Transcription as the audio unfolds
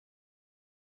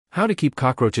How to keep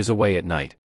cockroaches away at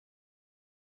night.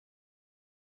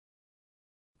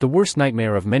 The worst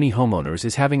nightmare of many homeowners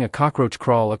is having a cockroach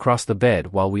crawl across the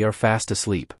bed while we are fast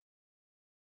asleep.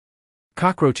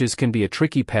 Cockroaches can be a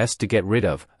tricky pest to get rid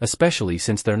of, especially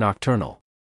since they're nocturnal.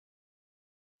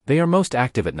 They are most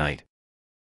active at night.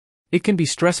 It can be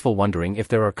stressful wondering if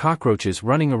there are cockroaches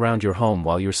running around your home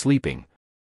while you're sleeping.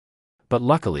 But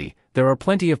luckily, there are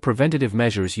plenty of preventative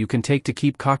measures you can take to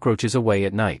keep cockroaches away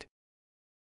at night.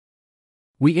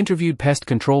 We interviewed pest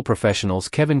control professionals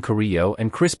𝒄𝒉𝒂𝒏𝒏𝒆𝒍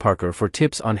and Chris Parker for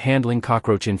tips on handling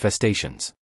cockroach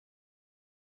infestations.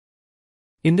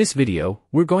 In this video,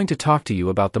 we're going to talk to you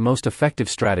about the most effective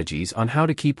strategies on how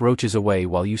to keep roaches away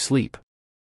while you sleep,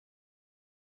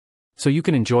 so you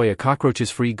can enjoy a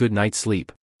cockroaches-free good night's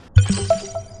sleep.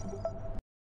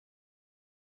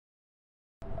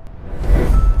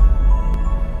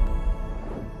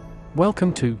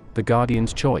 Welcome to The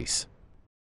Guardian's Choice.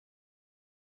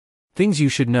 Things you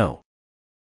should know.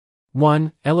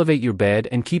 1. Elevate your bed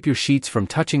and keep your sheets from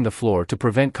touching the floor to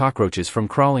prevent cockroaches from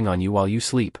crawling on you while you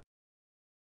sleep.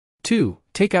 2.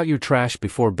 Take out your trash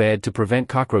before bed to prevent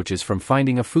cockroaches from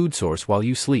finding a food source while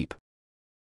you sleep.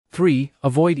 3.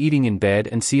 Avoid eating in bed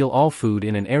and seal all food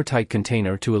in an airtight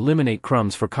container to eliminate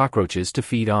crumbs for cockroaches to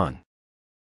feed on.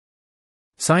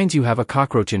 Signs you have a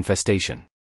cockroach infestation.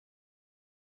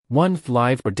 1.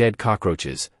 Live or dead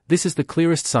cockroaches. This is the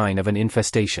clearest sign of an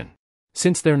infestation.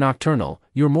 Since they're nocturnal,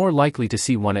 you're more likely to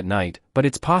see one at night, but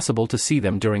it's possible to see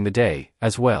them during the day,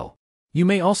 as well. You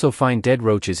may also find dead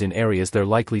roaches in areas they're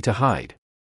likely to hide.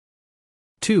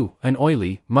 2. An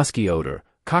oily, musky odor.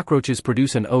 Cockroaches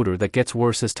produce an odor that gets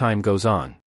worse as time goes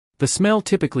on. The smell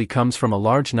typically comes from a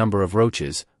large number of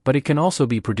roaches, but it can also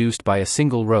be produced by a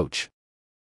single roach.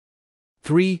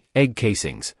 3. Egg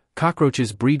casings.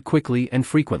 Cockroaches breed quickly and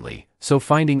frequently, so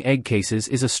finding egg cases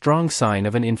is a strong sign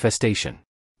of an infestation.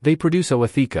 They produce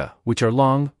𝒍𝒐𝒃𝒏𝒏𝒆, which are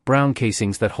long, brown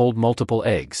casings that hold multiple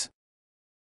eggs.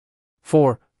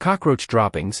 4. Cockroach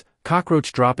droppings.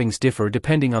 Cockroach droppings differ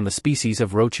depending on the species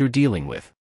of roach you're dealing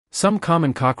with. Some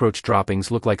common cockroach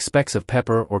droppings look like specks of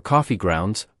pepper or coffee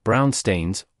grounds, brown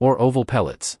stains, or oval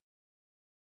pellets.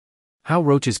 How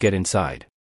roaches get inside.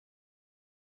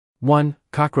 1.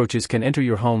 Cockroaches can enter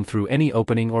your home through any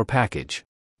opening or package.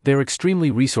 They're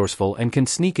extremely resourceful and can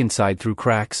sneak inside through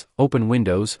cracks, open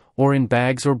windows, or in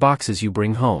bags or boxes you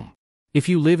bring home. If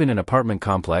you live in an apartment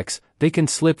complex, they can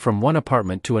slip from one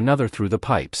apartment to another through the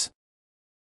pipes.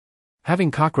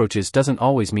 Having cockroaches doesn't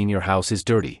always mean your house is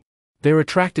dirty. They're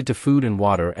attracted to food and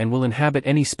water and will inhabit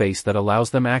any space that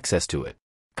allows them access to it.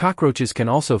 Cockroaches can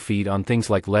also feed on things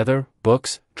like leather,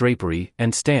 books, drapery,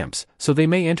 and stamps, so they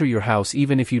may enter your house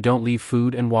even if you don't leave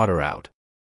food and water out.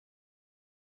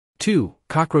 2.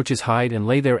 Cockroaches hide and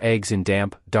lay their eggs in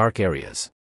damp, dark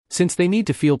areas. Since they need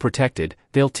to feel protected,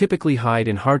 they'll typically hide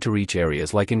in hard-to-reach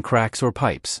areas like in cracks or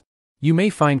pipes. You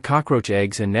may find cockroach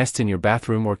eggs and nests in your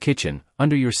bathroom or kitchen,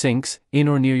 under your sinks, in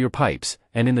or near your pipes,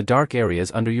 and in the dark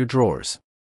areas under your drawers.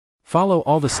 Follow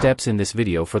all the steps in this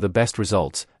video for the best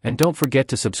results, and don't forget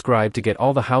to subscribe to get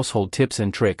all the household tips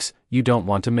and tricks you don't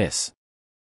want to miss.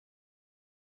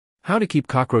 How to keep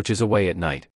cockroaches away at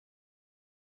night.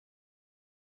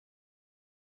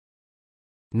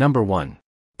 Number 1.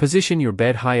 Position your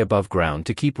bed high above ground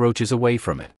to keep roaches away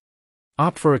from it.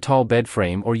 Opt for a tall bed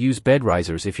frame or use bed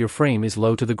risers if your frame is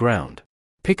low to the ground.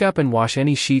 Pick up and wash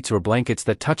any sheets or blankets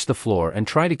that touch the floor and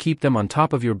try to keep them on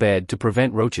top of your bed to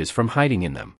prevent roaches from hiding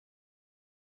in them.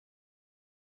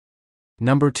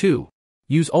 Number 2.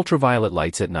 Use ultraviolet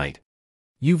lights at night.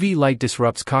 UV light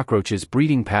disrupts cockroaches'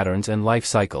 breeding patterns and life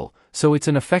cycle, so it's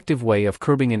an effective way of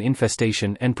curbing an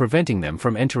infestation and preventing them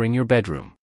from entering your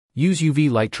bedroom. Use UV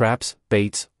light traps,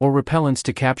 baits, or repellents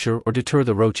to capture or deter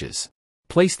the roaches.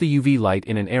 Place the UV light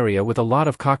in an area with a lot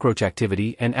of cockroach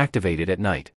activity and activate it at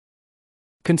night.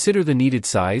 Consider the needed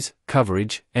size,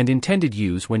 coverage, and intended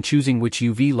use when choosing which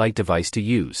UV light device to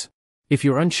use. If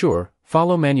you're unsure,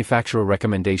 follow manufacturer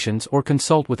recommendations or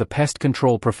consult with a pest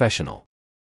control professional.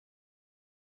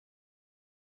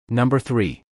 Number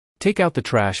 3. Take out the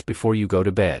trash before you go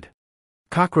to bed.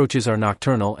 Cockroaches are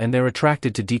nocturnal and they're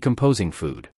attracted to decomposing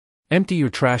food. Empty your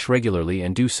trash regularly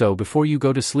and do so before you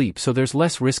go to sleep so there's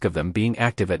less risk of them being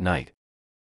active at night.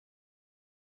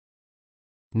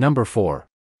 Number 4.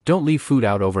 Don't leave food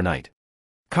out overnight.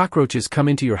 Cockroaches come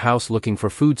into your house looking for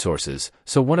food sources,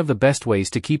 so one of the best ways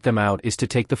to keep them out is to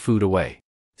take the food away.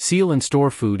 Seal and store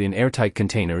food in airtight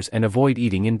containers and avoid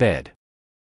eating in bed.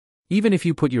 Even if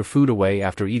you put your food away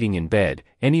after eating in bed,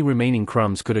 any remaining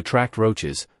crumbs could attract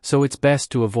roaches, so it's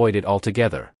best to avoid it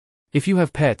altogether. If you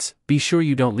have pets, be sure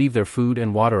you don't leave their food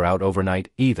and water out overnight,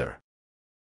 either.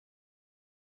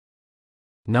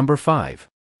 Number 5.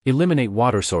 Eliminate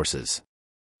water sources.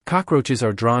 Cockroaches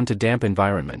are drawn to damp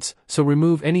environments, so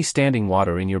remove any standing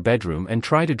water in your bedroom and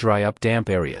try to dry up damp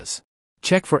areas.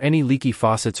 Check for any leaky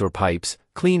faucets or pipes,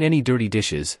 clean any dirty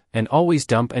dishes, and always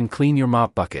dump and clean your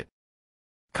mop bucket.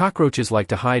 Cockroaches like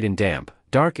to hide in damp,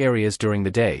 dark areas during the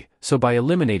day, so by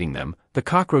eliminating them, the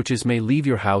cockroaches may leave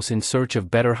your house in search of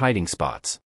better hiding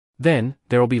spots. Then,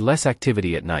 there will be less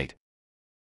activity at night.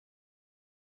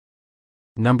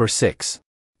 Number 6.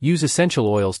 Use essential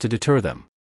oils to deter them.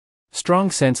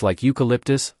 Strong scents like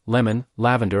eucalyptus, lemon,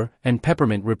 lavender, and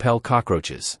peppermint repel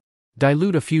cockroaches.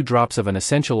 Dilute a few drops of an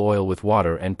essential oil with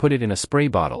water and put it in a spray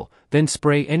bottle, then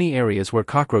spray any areas where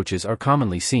cockroaches are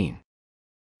commonly seen.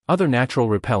 Other natural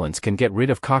repellents can get rid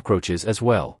of cockroaches as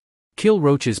well. Kill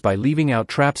roaches by leaving out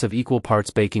traps of equal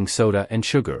parts baking soda and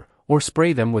sugar, or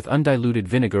spray them with undiluted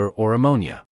vinegar or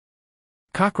ammonia.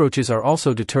 Cockroaches are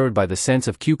also deterred by the scents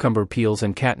of cucumber peels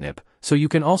and catnip, so you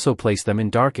can also place them in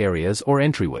dark areas or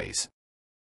entryways.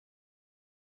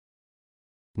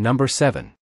 Number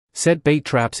 7. Set bait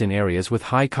traps in areas with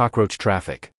high cockroach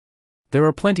traffic. There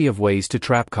are plenty of ways to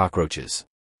trap cockroaches.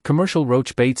 Commercial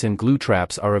roach baits and glue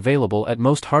traps are available at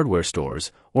most hardware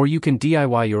stores, or you can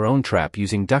DIY your own trap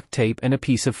using duct tape and a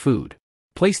piece of food.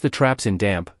 Place the traps in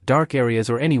damp, dark areas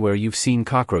or anywhere you've seen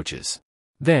cockroaches.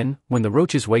 Then, when the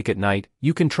roaches wake at night,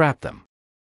 you can trap them.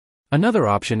 Another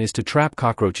option is to trap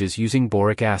cockroaches using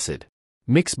boric acid.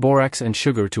 Mix borax and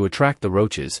sugar to attract the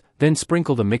roaches, then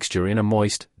sprinkle the mixture in a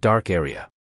moist, dark area.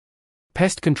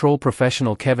 Pest control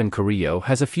professional 𝒄𝒏𝒏𝒆𝒍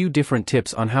has a few different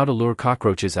tips on how to lure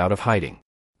cockroaches out of hiding.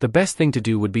 The best thing to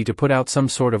do would be to put out some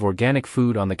sort of organic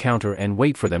food on the counter and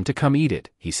wait for them to come eat it,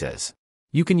 he says.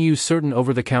 You can use certain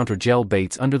over-the-counter gel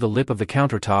baits under the lip of the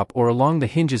countertop or along the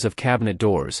hinges of cabinet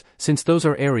doors, since those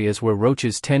are areas where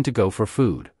roaches tend to go for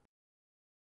food.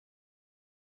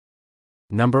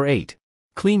 Number 8.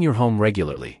 Clean your home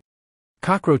regularly.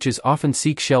 Cockroaches often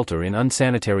seek shelter in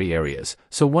unsanitary areas,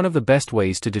 so one of the best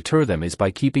ways to deter them is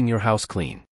by keeping your house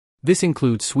clean. This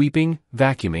includes sweeping,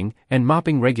 vacuuming, and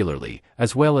mopping regularly,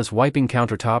 as well as wiping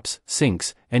countertops,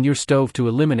 sinks, and your stove to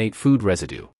eliminate food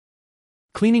residue.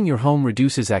 Cleaning your home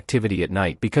reduces activity at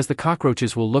night because the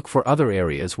cockroaches will look for other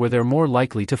areas where they're more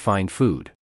likely to find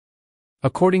food.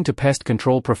 According to pest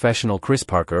control professional Chris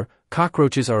Parker,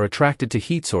 cockroaches are attracted to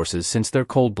heat sources since they're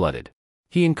cold-blooded.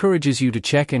 He encourages you to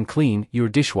check and clean your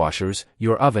dishwashers,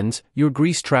 your ovens, your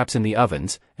grease traps in the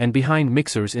ovens, and behind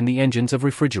mixers in the engines of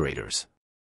refrigerators.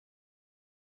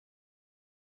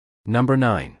 Number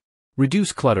 9.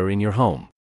 Reduce clutter in your home.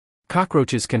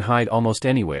 Cockroaches can hide almost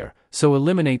anywhere, so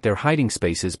eliminate their hiding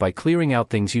spaces by clearing out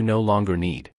things you no longer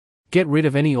need. Get rid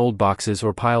of any old boxes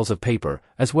or piles of paper,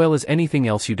 as well as anything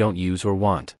else you don't use or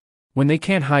want. When they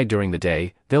can't hide during the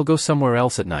day, they'll go somewhere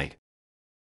else at night.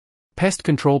 Pest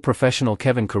control professional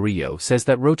𝒄𝒏𝒏𝒆𝒍 says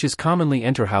that roaches commonly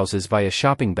enter houses via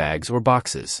shopping bags or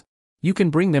boxes. You can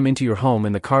bring them into your home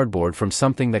in the cardboard from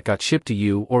something that got shipped to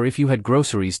you or if you had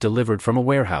groceries delivered from a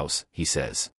warehouse, he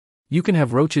says. You can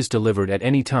have roaches delivered at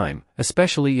any time,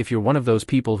 especially if you're one of those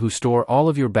people who store all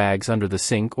of your bags under the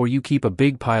sink or you keep a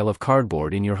big pile of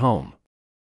cardboard in your home.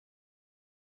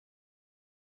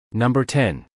 Number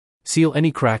 10. Seal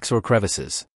any cracks or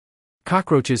crevices.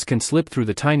 Cockroaches can slip through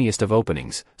the tiniest of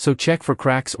openings, so check for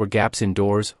cracks or gaps in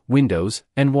doors, windows,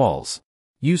 and walls.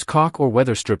 Use caulk or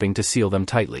weather stripping to seal them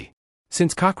tightly.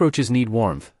 Since cockroaches need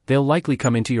warmth, they'll likely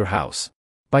come into your house.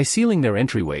 By sealing their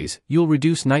entryways, you'll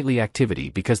reduce nightly activity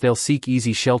because they'll seek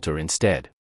easy shelter instead.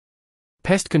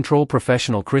 Pest control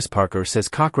professional Chris Parker says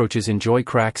cockroaches enjoy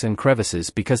cracks and crevices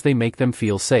because they make them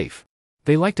feel safe.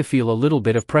 They like to feel a little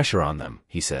bit of pressure on them,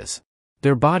 he says.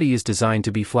 Their body is designed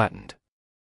to be flattened.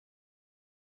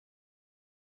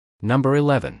 Number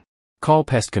 11. Call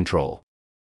pest control.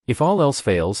 If all else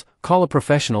fails, call a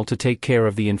professional to take care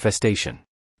of the infestation.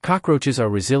 Cockroaches are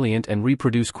resilient and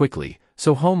reproduce quickly,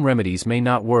 so home remedies may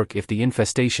not work if the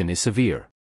infestation is severe.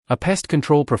 A pest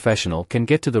control professional can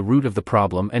get to the root of the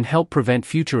problem and help prevent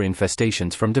future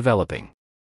infestations from developing.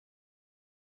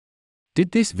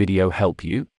 Did this video help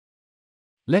you?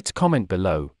 Let's comment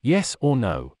below, yes or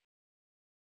no.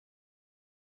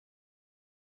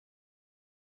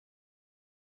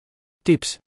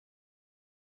 Tips.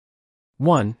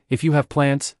 1. If you have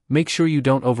plants, make sure you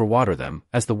don't overwater them,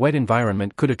 as the wet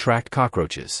environment could attract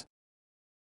cockroaches.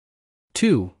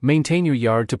 2. Maintain your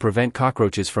yard to prevent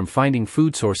cockroaches from finding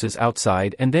food sources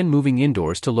outside and then moving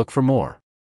indoors to look for more.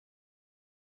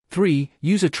 3.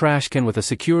 Use a trash can with a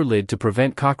secure lid to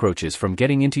prevent cockroaches from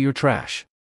getting into your trash.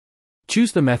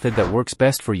 Choose the method that works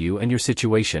best for you and your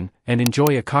situation, and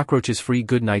enjoy a cockroaches-free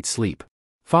good night's sleep.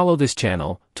 Follow this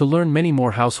channel to learn many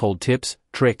more household tips,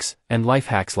 tricks, and life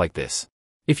hacks like this.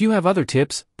 If you have other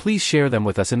tips, please share them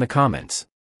with us in the comments.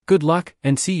 Good luck,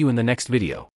 and see you in the next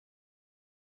video.